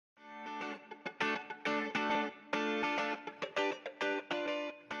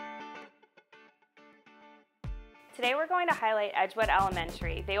Today we're going to highlight Edgewood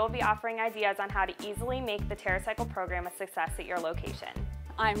Elementary. They will be offering ideas on how to easily make the TerraCycle program a success at your location.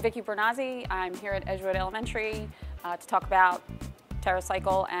 I'm Vicki Bernazzi. I'm here at Edgewood Elementary to talk about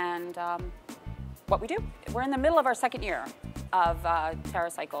TerraCycle and what we do. We're in the middle of our second year of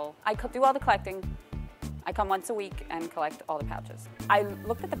TerraCycle. I do all the collecting. I come once a week and collect all the pouches. I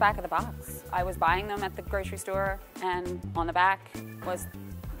looked at the back of the box. I was buying them at the grocery store, and on the back was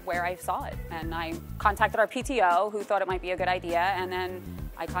where I saw it. And I contacted our PTO, who thought it might be a good idea, and then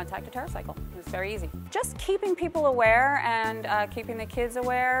I contacted TerraCycle. It was very easy. Just keeping people aware and keeping the kids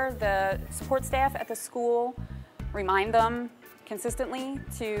aware. The support staff at the school remind them consistently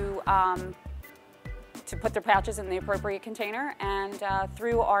to put their pouches in the appropriate container, and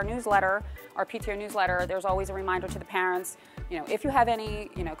through our newsletter, our PTO newsletter, there's always a reminder to the parents, if you have any,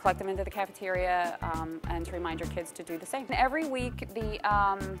 collect them into the cafeteria, and to remind your kids to do the same. And every week, the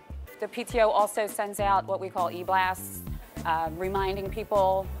PTO also sends out what we call e-blasts, reminding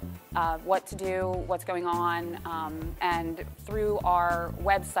people what to do, what's going on, and through our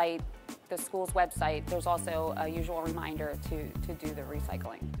website, the school's website, there's also a usual reminder to do the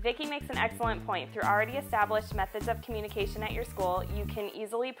recycling. Vicki makes an excellent point. Through already established methods of communication at your school, you can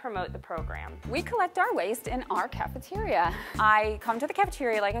easily promote the program. We collect our waste in our cafeteria. I come to the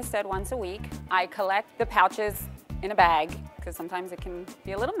cafeteria, like I said, once a week. I collect the pouches in a bag, because sometimes it can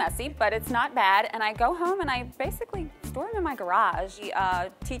be a little messy, but it's not bad. And I go home and I basically store them in my garage.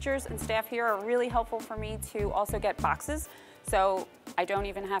 The teachers and staff here are really helpful for me to also get boxes, so I don't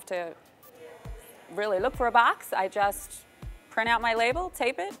even have to really look for a box. I just print out my label,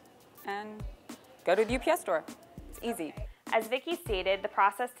 tape it, and go to the UPS store. It's easy. As Vicki stated, the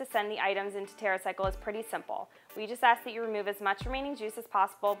process to send the items into TerraCycle is pretty simple. We just ask that you remove as much remaining juice as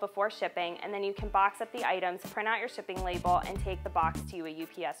possible before shipping, and then you can box up the items, print out your shipping label, and take the box to a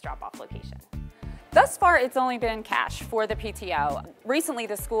UPS drop-off location. Thus far, it's only been cash for the PTO. Recently,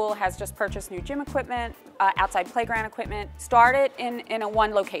 the school has just purchased new gym equipment, outside playground equipment, started in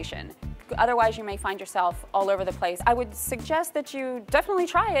one location. Otherwise, you may find yourself all over the place. I would suggest that you definitely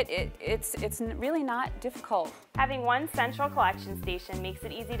try it. It's really not difficult. Having one central collection station makes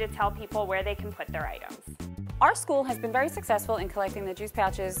it easy to tell people where they can put their items. Our school has been very successful in collecting the juice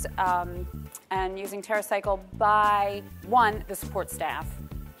pouches and using TerraCycle by, one, the support staff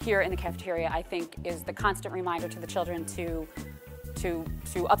here in the cafeteria, I think, is the constant reminder to the children to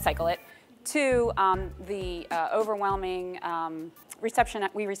upcycle it. Two, the overwhelming reception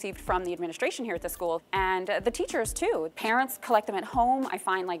that we received from the administration here at the school, and the teachers too. Parents collect them at home. I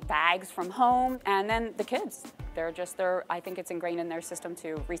find like bags from home, and then the kids. I think it's ingrained in their system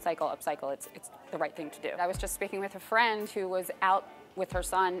to recycle, upcycle. It's the right thing to do. I was just speaking with a friend who was out with her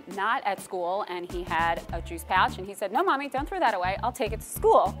son, not at school, and he had a juice pouch, and he said, "No, Mommy, don't throw that away. I'll take it to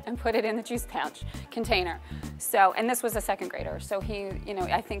school and put it in the juice pouch container." So, and this was a second grader, so he,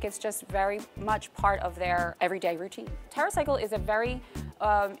 I think it's just very much part of their everyday routine. TerraCycle is a very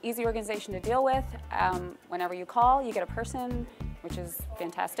easy organization to deal with. Whenever you call, you get a person, which is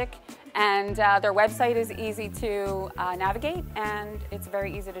fantastic, and their website is easy to navigate, and it's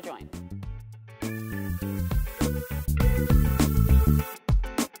very easy to join.